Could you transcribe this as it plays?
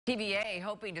TVA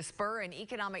hoping to spur an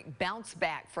economic bounce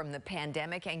back from the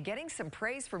pandemic and getting some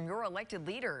praise from your elected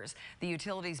leaders. The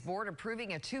Utilities Board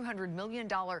approving a $200 million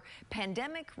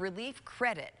pandemic relief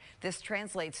credit. This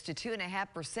translates to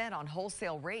 2.5% on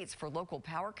wholesale rates for local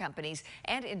power companies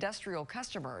and industrial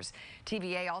customers.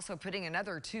 TVA also putting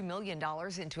another $2 million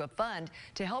into a fund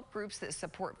to help groups that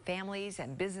support families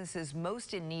and businesses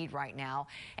most in need right now.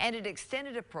 And it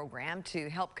extended a program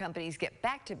to help companies get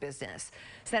back to business.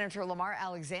 Senator Lamar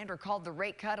Alexander called the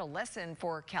rate cut a lesson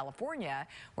for California,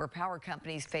 where power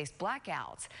companies face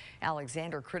blackouts.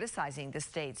 Alexander criticizing the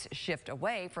state's shift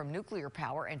away from nuclear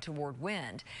power and toward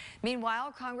wind.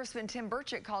 Meanwhile, Congressman Tim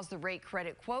Burchett calls the rate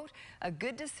credit, quote, a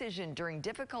good decision during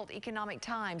difficult economic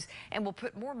times and will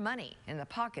put more money in the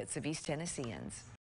pockets of East Tennesseans.